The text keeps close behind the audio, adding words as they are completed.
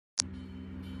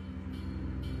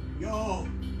Yo,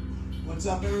 what's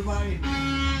up, everybody?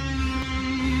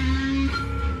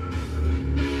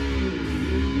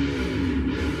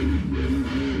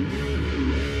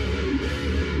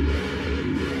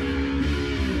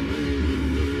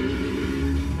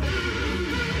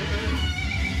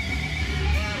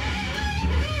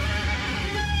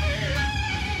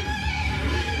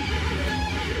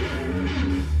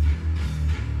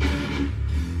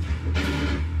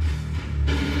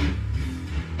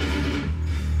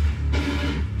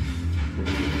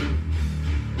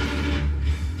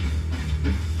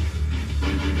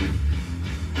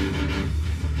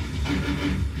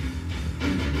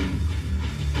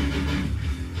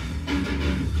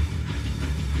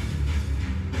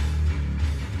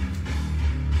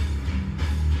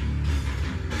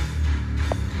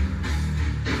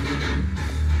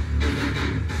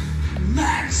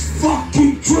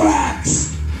 Fucking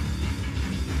Trax!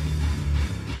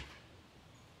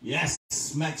 Yes,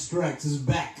 Max Trax is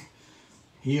back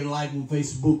here live on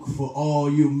Facebook for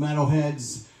all you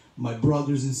metalheads, my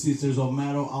brothers and sisters of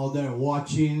metal out there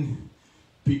watching,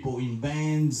 people in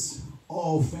bands,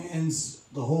 all fans,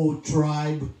 the whole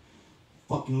tribe.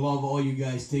 Fucking love all you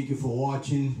guys. Thank you for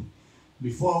watching.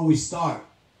 Before we start,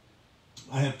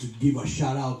 I have to give a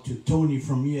shout out to Tony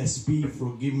from ESP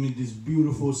for giving me this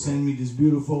beautiful, send me this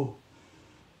beautiful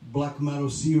black metal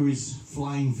series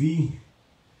Flying V.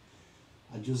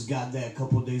 I just got that a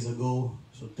couple of days ago.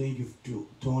 So thank you to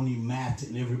Tony, Matt,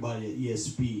 and everybody at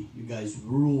ESP. You guys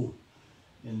rule.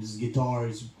 And this guitar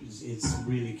it's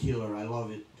really killer. I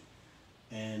love it.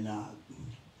 And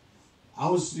I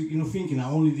was thinking I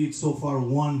only did so far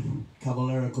one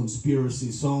Cavalera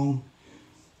Conspiracy song.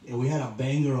 And we had a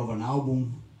banger of an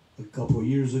album a couple of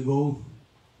years ago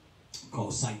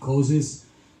called Psychosis.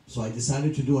 So I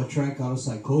decided to do a track out of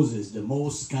Psychosis. The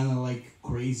most kind of like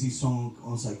crazy song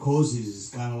on Psychosis is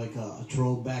kind of like a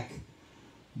throwback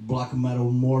black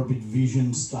metal Morbid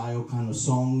Vision style kind of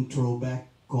song throwback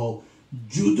called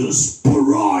Judas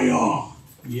Pariah.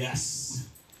 Yes.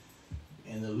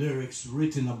 And the lyrics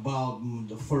written about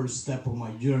the first step of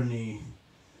my journey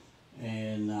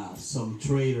and some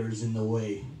traitors in the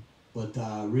way. But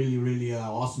really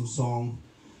awesome song.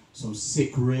 Some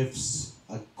sick riffs,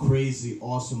 a crazy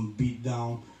awesome beat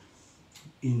down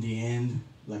in the end,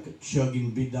 like a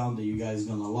chugging beat down that you guys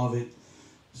gonna love it.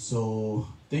 So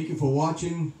thank you for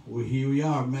watching. Here we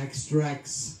are, Max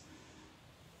Trax,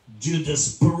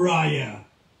 Judas Pariah,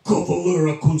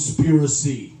 Cavalera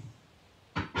Conspiracy.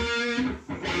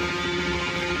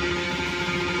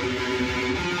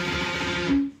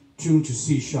 Tune to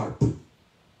C sharp.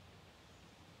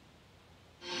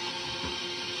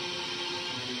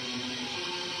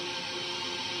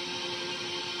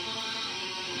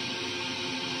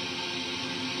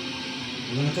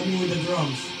 We're gonna come in with the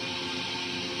drums.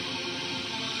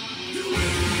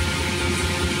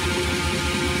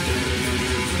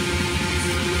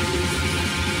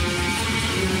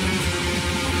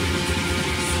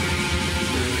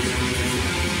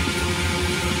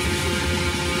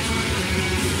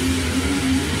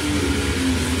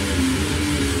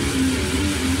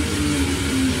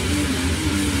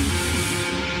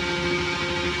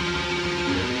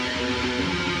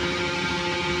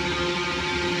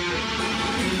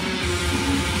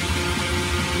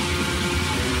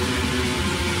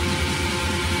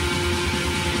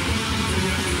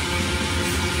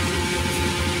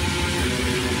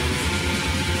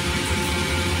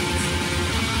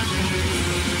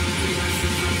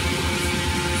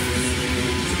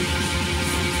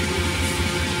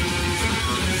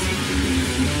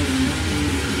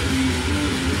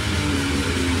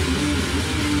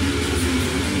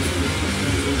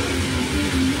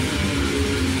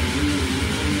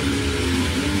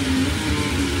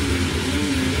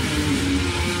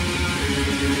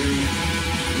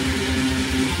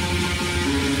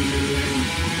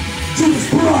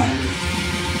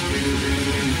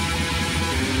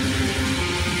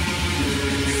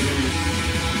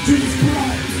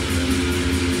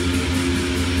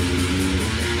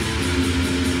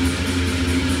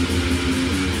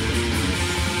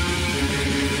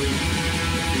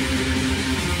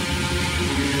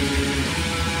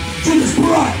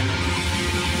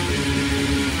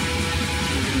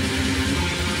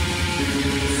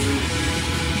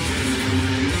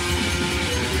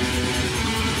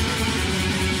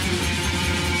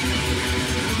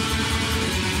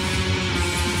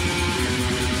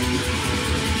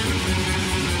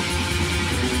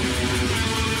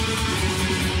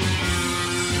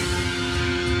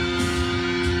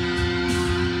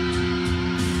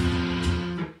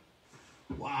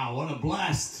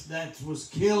 That was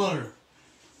killer.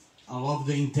 I love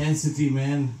the intensity,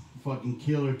 man. Fucking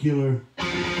killer.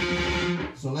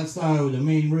 So let's start with the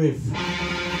main riff.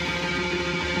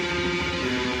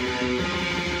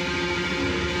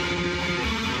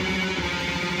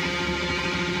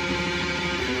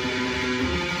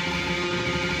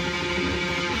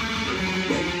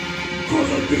 Cause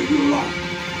I give you life,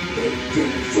 and turn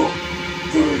it up,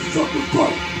 the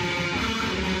fight.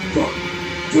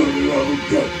 Turn it out with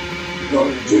death, not a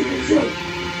chicken shit,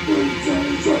 turn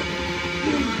it up.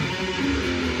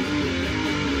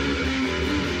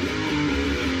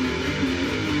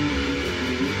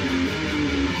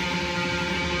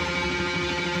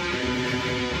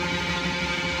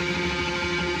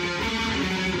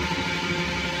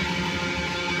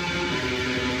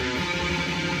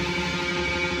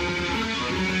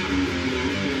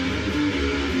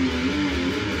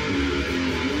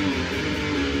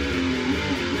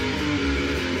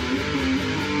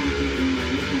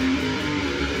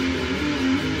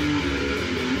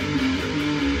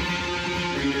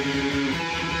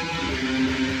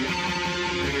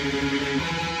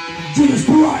 Judas,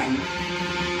 Pariah.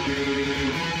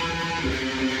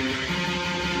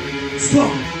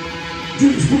 Stop.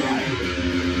 Judas, Pariah.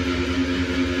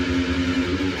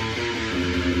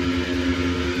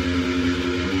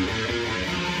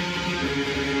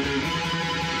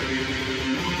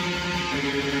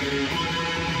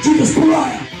 Judas,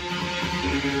 Pariah.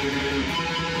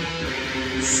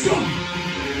 Stop.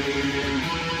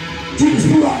 Judas,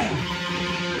 Pariah.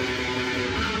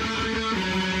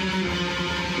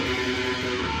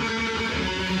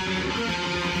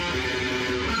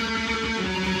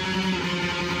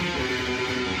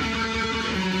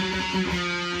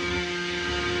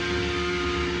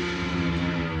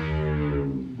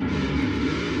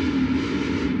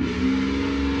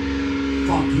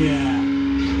 Fuck yeah.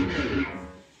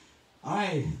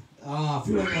 Alright, I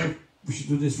feel like we should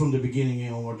do this from the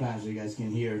beginning one more time so you guys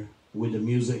can hear with the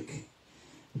music.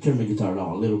 I'll turn the guitar down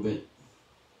a little bit.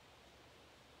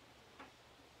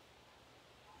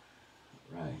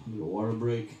 Right, little water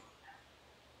break.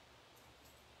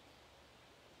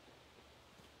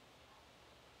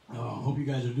 Hope you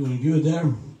guys are doing good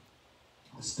there.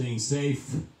 Staying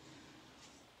safe.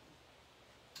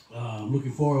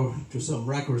 Looking forward to some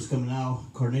records coming out.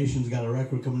 Carnation's got a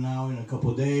record coming out in a couple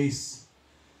of days.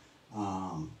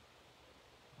 You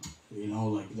know,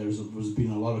 like there's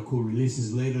been a lot of cool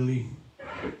releases lately.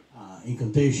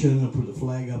 Incantation, I put the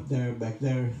flag up there, back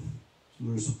there. A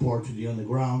little support to the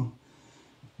underground.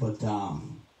 But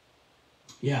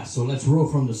yeah, so let's roll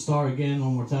from the start again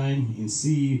one more time in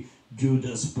C,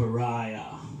 Judas,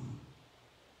 Pariah.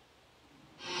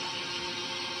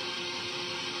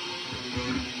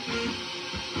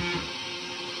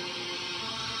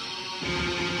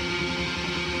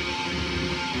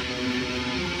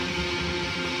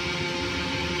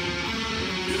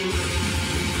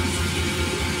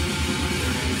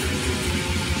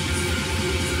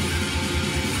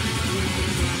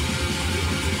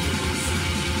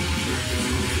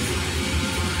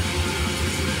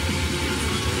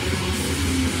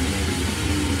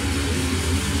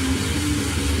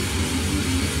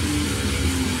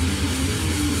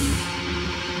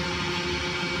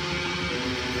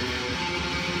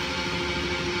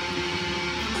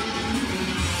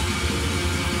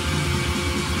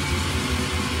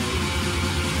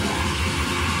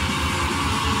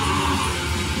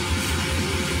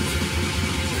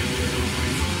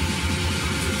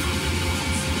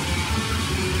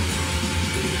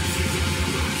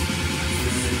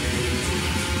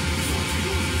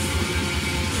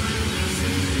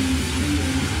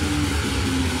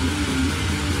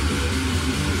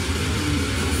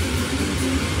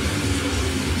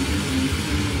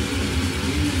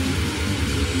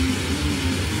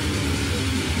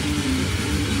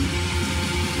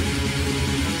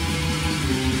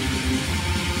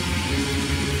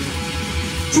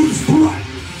 Judas, Pariah.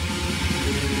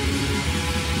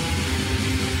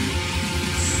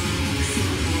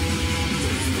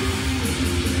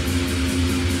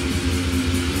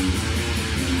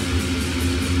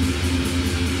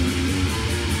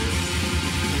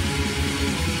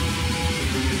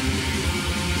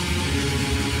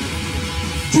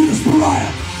 Judas,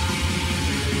 Pariah.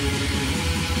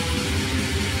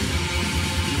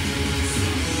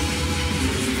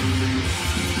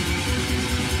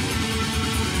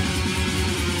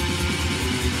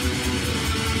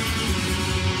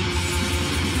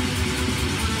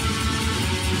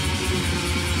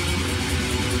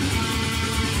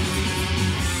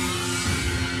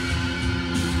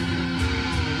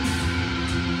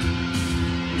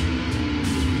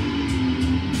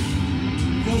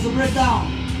 Goes the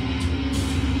breakdown.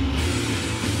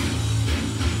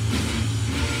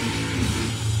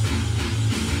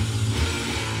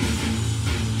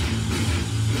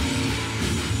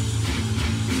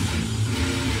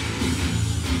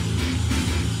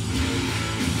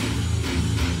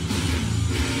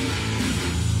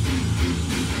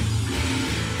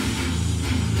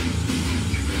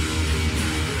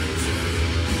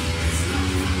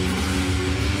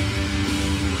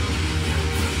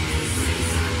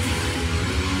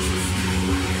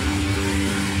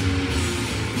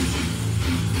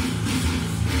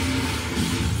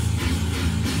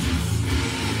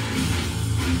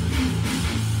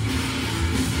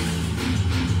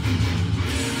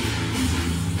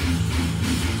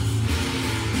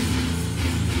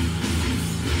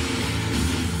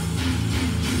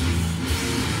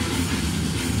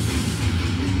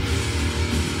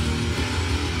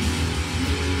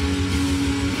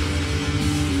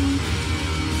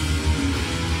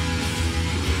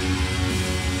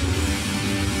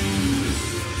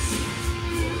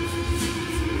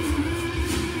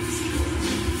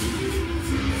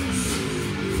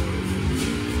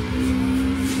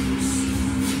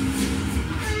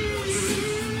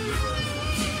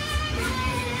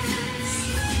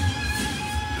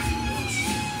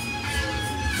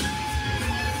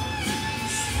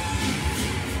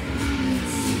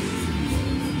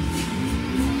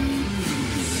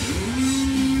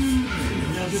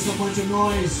 bunch of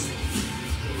noise.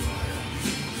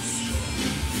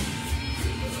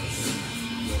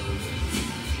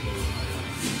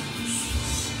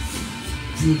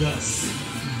 Judas,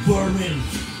 vermin,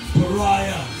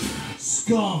 pariah,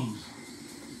 scum.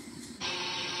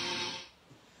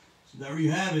 So there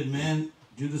you have it, man.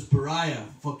 Judas Pariah,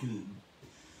 fucking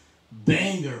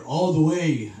banger all the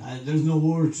way. There's no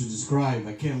words to describe.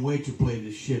 I can't wait to play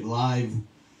this shit live.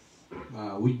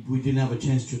 We didn't have a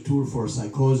chance to tour for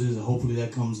Psychosis. Hopefully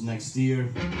that comes next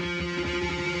year.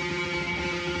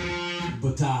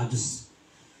 But just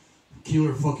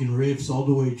killer fucking riffs all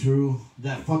the way through.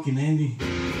 That fucking Andy.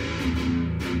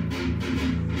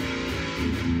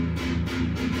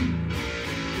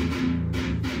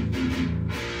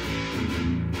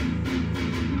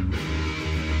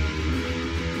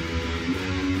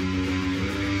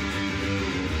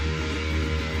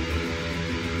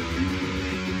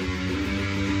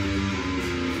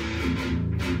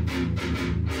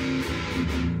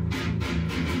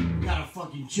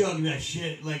 Chug that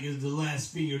shit like it's the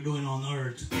last thing you're doing on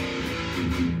earth.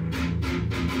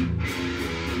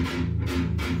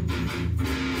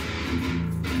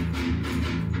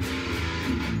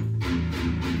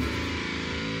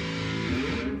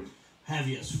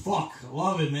 Heavy as fuck. I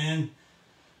love it, man.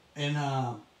 And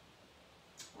I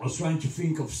was trying to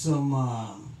think of some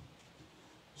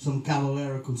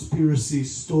Cavalera conspiracy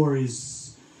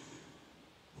stories.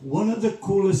 One of the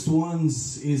coolest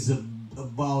ones is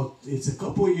it's a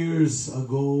couple years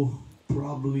ago,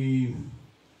 probably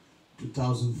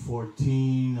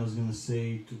 2014. I was gonna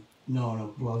say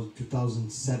no,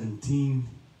 2017.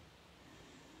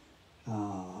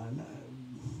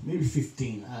 Maybe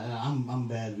 15. I'm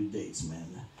bad with dates,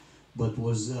 man. But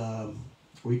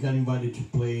we got invited to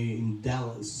play in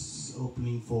Dallas,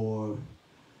 opening for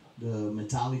the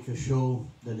Metallica show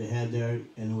that they had there,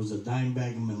 and it was a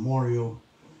Dimebag memorial.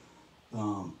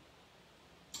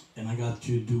 And I got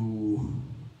to do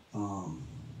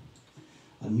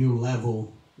a new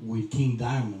level with King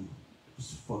Diamond. It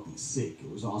was fucking sick. It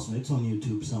was awesome. It's on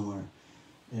YouTube somewhere.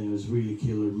 And it was really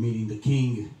killer meeting the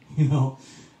King, you know.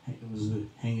 It was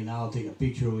hanging out, take a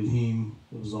picture with him.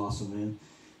 It was awesome, man.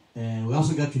 And we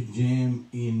also got to jam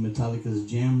in Metallica's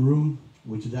jam room,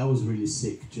 which that was really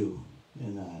sick too.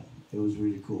 And it was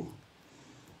really cool.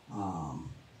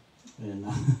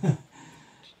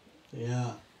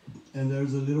 Yeah. And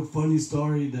there's a little funny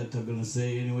story that I'm gonna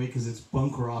say anyway, because it's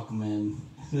punk rock, man.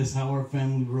 That's how our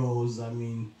family rolls. I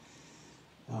mean,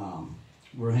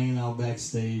 we're hanging out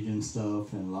backstage and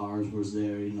stuff, and Lars was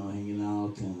there, you know, hanging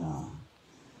out, and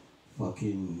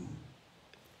fucking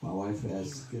my wife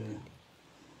asked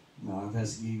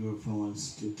Igor for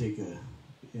once to take a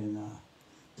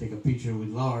picture with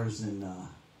Lars, and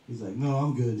he's like, "No,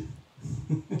 I'm good."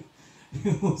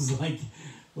 It was like,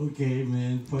 okay,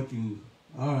 man, fucking.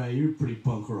 All right, you're pretty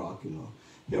punk rock, you know.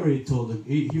 He already told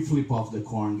he flipped off the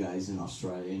Korn guys in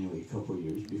Australia anyway, a couple of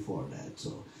years before that.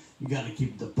 So you got to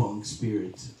keep the punk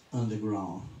spirit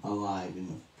underground alive in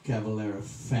the Cavalera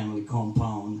family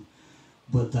compound.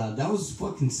 But that was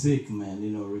fucking sick, man. You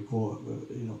know,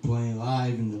 playing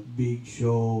live in the big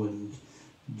show and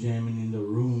jamming in the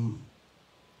room,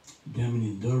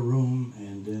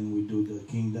 and then we do the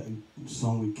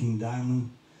song with King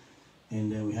Diamond,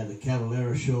 and then we had the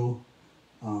Cavalera show.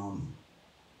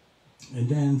 And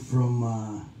then from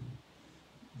our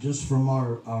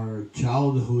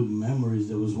childhood memories,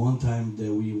 there was one time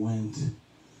that we went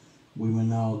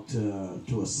out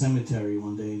to a cemetery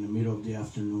one day in the middle of the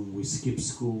afternoon. We skipped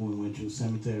school and went to a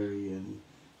cemetery, and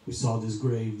we saw this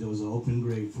grave. There was an open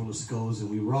grave full of skulls, and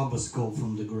we robbed a skull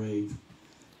from the grave.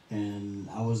 And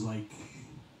I was like,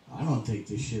 I don't take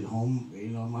this shit home. You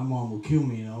know, my mom will kill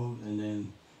me, you know. And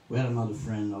then we had another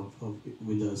friend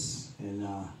with us, and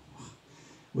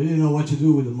we didn't know what to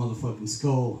do with the motherfucking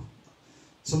skull.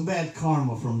 Some bad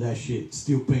karma from that shit.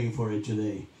 Still paying for it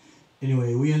today.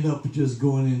 Anyway, we end up just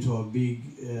going into a big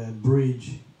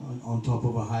bridge on top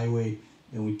of a highway,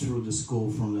 and we threw the skull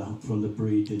from the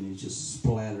bridge, and it just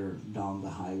splattered down the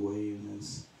highway. And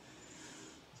it's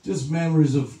just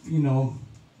memories of, you know,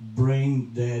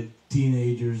 brain dead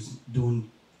teenagers doing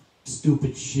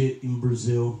stupid shit in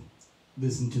Brazil.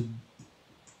 Listen to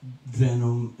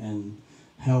Venom and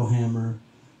Hellhammer,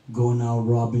 going out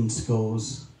robbing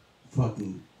skulls,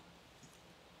 fucking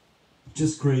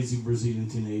just crazy Brazilian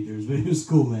teenagers. But it was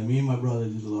cool, man. Me and my brother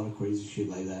did a lot of crazy shit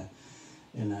like that,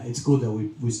 and it's cool that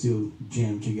we still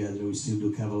jam together. We still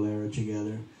do Cavalera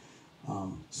together.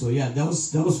 So yeah, that was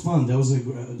fun. That was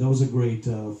a great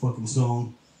fucking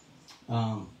song.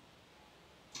 I'm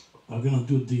gonna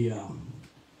do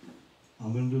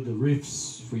the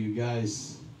riffs for you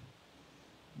guys.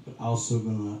 But also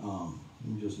gonna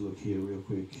let me just look here real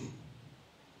quick.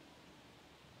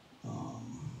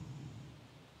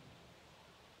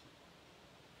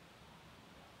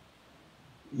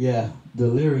 Yeah, the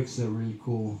lyrics are really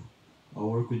cool. I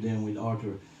work with them with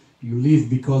Arthur. You live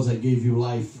because I gave you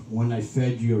life. When I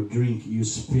fed you your drink, you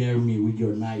spare me with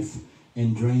your knife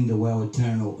and drain the well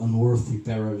eternal, unworthy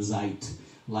parasite.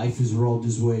 Life is raw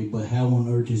this way, but hell on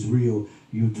earth is real.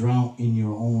 You drown in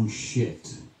your own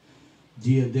shit.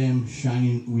 Diadem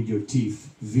shining with your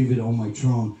teeth, vivid on my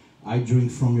throne. I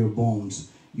drink from your bones.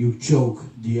 You choke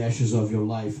the ashes of your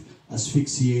life.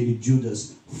 Asphyxiated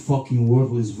Judas, fucking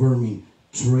worthless vermin,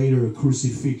 traitor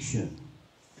crucifixion.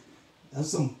 That's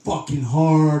some fucking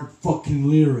hard fucking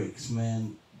lyrics,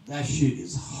 man. That shit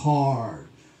is hard.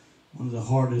 One of the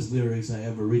hardest lyrics I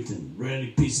ever written. Really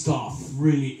pissed off.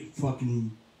 Really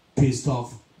fucking pissed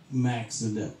off Max to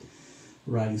death.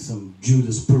 Writing some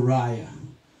Judas Pariah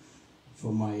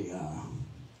for my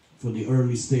for the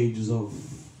early stages of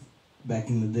back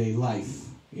in the day life,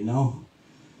 you know?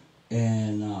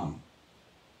 And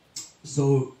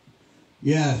so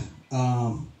yeah,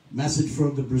 message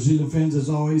from the Brazilian fans as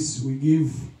always we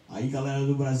give. Aí galera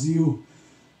do Brasil,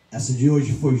 essa de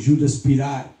hoje foi Judas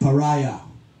Pariah,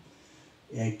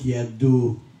 que é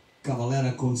do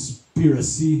Cavalera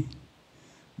Conspiracy,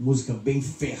 música bem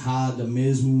ferrada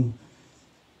mesmo,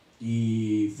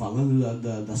 e falando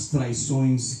das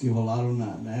traições que rolaram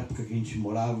na época que a gente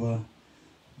morava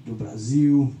do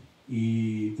Brasil,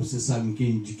 e vocês sabem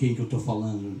de quem que eu tô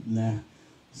falando, né?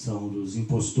 São dos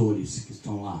impostores que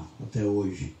estão lá até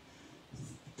hoje,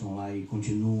 estão lá e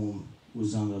continuam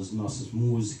usando as nossas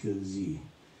músicas e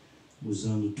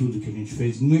usando tudo que a gente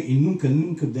fez, e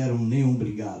nunca deram nenhum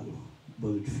obrigado,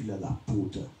 bando de filha da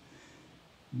puta.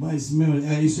 Mas meu,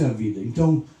 isso é a vida.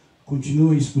 Então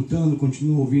continuem escutando,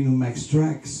 continuem ouvindo Max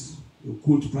Trax. Eu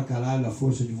curto pra caralho a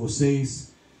força de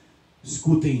vocês.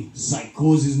 Escutem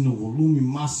Psychosis no volume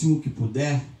máximo que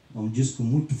puder. É um disco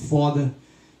muito foda.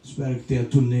 Espero que tenha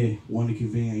turnê o ano que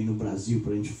vem aí no Brasil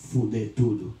pra gente foder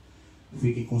tudo.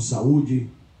 Fiquem com saúde.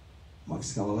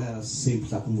 Max Cavalera sempre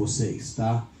tá com vocês,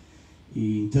 tá?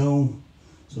 E então,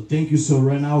 so thank you. So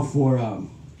right now for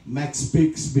Max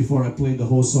picks before I play the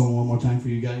whole song one more time for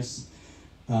you guys.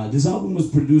 This album was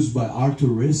produced by Arthur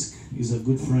Risk. He's a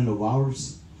good friend of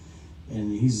ours.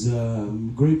 And he's a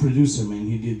great producer, man.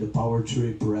 He did the Power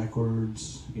Trip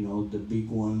Records, you know, the big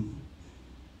one.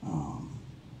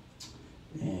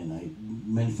 And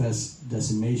Manifest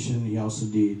Decimation. He also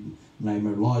did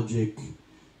Nightmare Logic.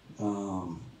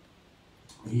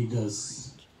 He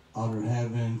does Outer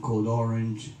Heaven, Code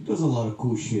Orange. He does a lot of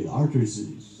cool shit. Arthur is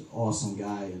an awesome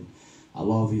guy, and I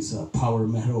love his power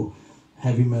metal,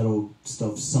 heavy metal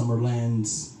stuff,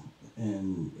 Summerlands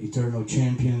and Eternal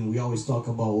Champion. We always talk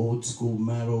about old school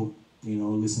metal, you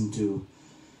know, listen to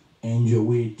Angel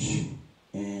Witch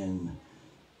and,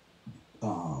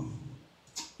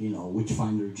 you know,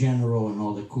 Witchfinder General and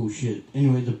all that cool shit.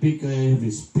 Anyway, the pick I have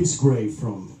is Peace Grave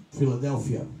from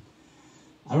Philadelphia.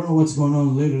 I don't know what's going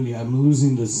on lately. I'm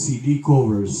losing the CD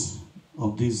covers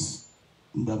of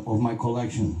of my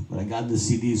collection, but I got the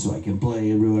CD so I can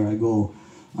play everywhere I go.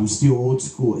 I'm still old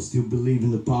school. I still believe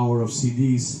in the power of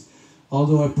CDs,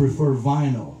 although I prefer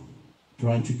vinyl.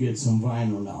 Trying to get some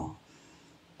vinyl now.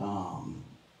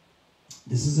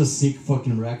 This is a sick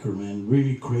fucking record, man.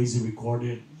 Really crazy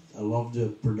recorded. I love the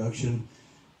production.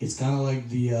 It's kind of like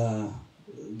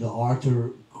the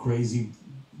Arthur crazy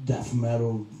death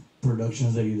metal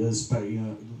productions that he does, you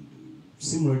know,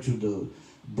 similar to the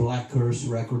Black Curse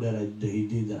record that he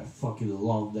did. That I fucking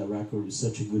love that record. It's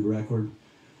such a good record.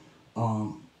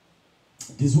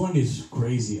 This one is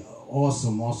crazy.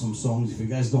 Awesome songs. If you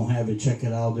guys don't have it, check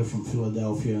it out. They're from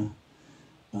Philadelphia.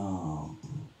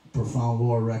 Profound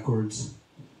Lore Records.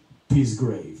 Peace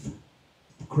Grave.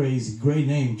 Crazy. Great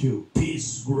name too.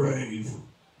 Peace Grave.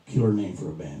 Killer name for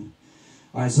a band.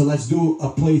 Alright, so let's do a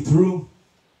playthrough.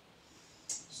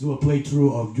 Let's do a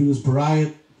playthrough of Judas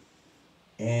Pariah.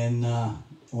 And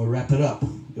we'll wrap it up.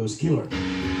 It was killer.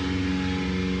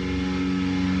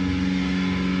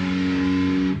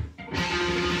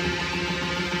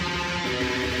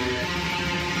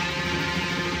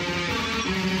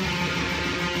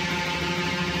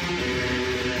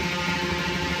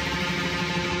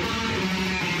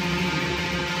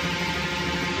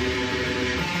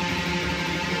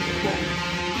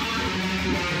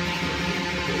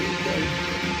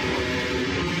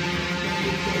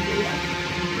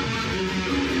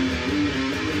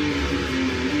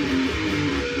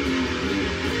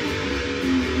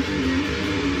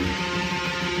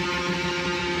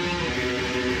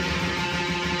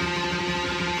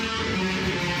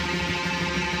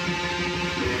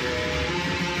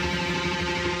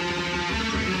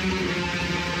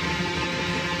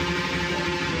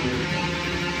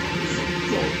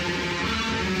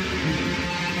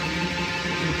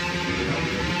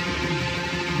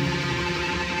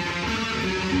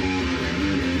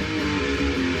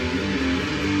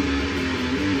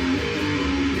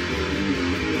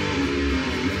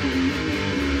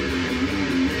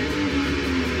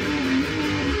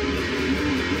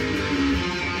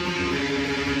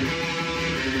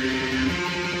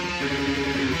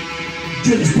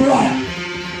 Judas, Pariah.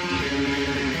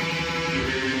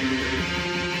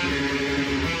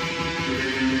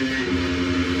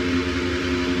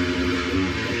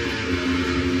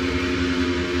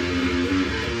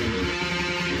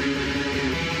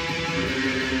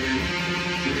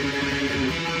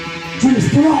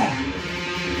 Judas, Pariah.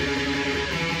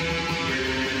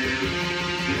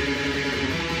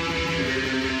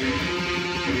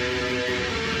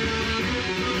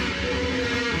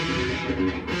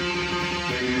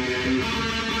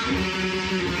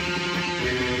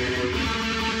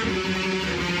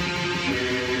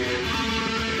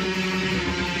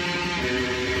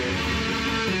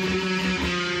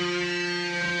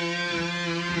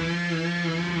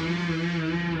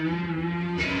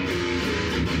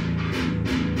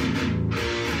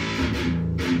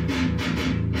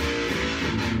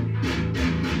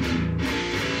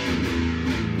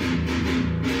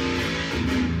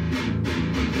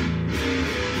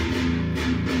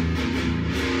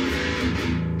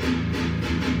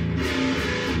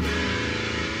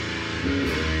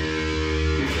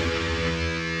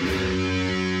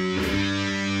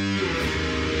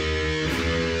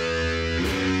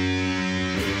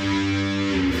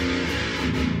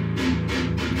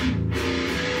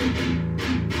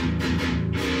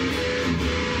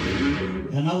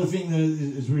 Another thing that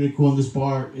is really cool on this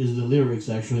part is the lyrics,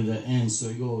 actually, that ends. So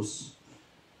it goes,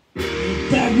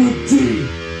 integrity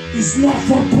is not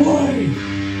for play.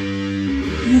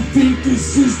 You think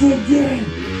this is the game,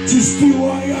 just the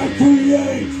way I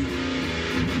create.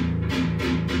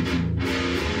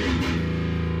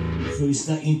 So it's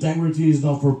that integrity is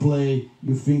not for play.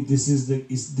 You think this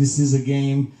is a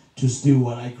game, just do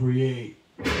what I create.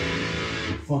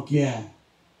 Fuck yeah.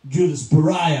 Judas,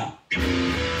 Pariah.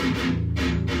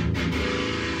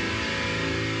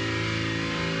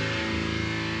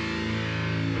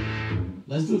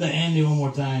 Let's do the ending one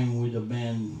more time with the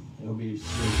band. It'll be sick.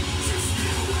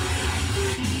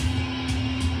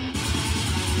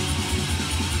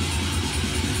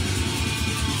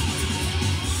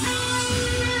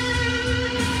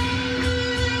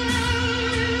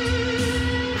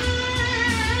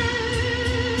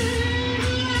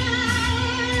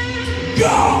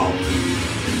 Go!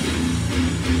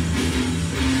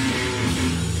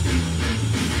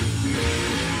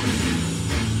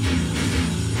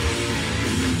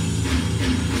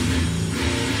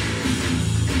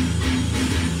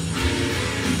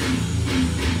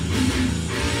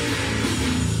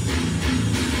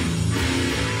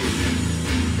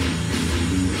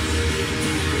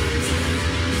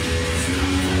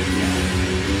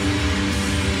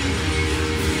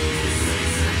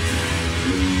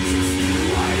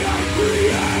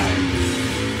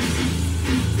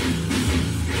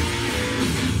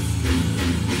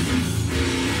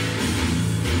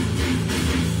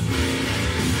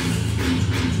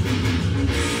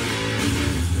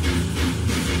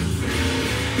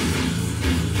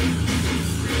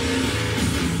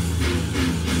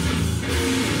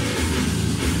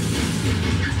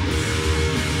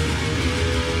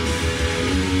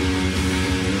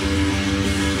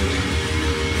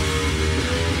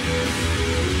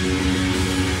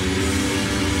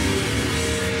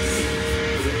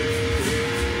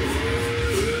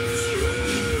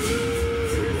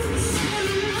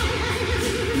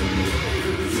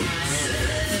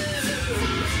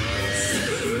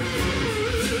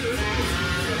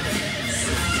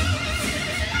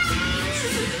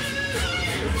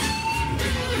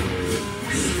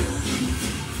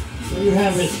 You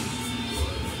have it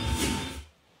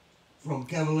from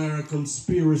Cavalera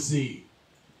Conspiracy,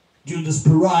 Judas,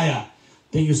 Pariah.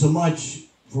 Thank you so much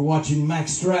for watching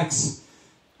Max Trax.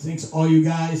 Thanks all you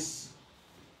guys.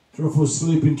 Truffle's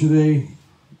sleeping today.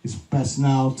 He's passing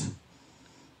out.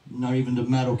 Not even the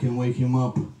metal can wake him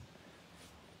up.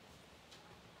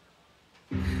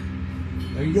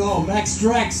 There you go, Max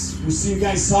Trax. We'll see you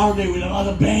guys Saturday with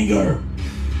another banger.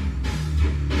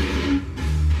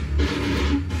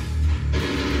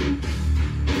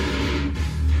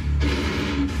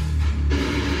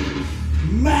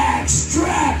 Max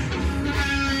Trax!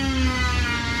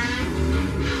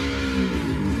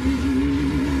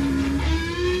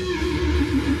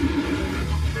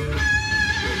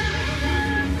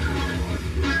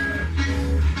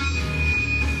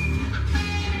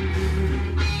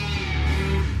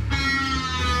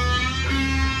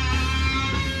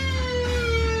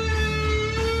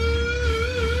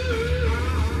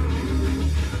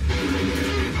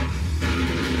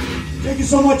 Thank you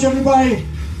so much, everybody.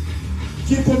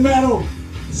 Keep it metal.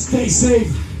 Stay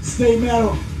safe. Stay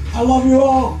metal. I love you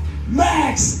all.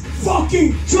 Max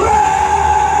fucking Trax!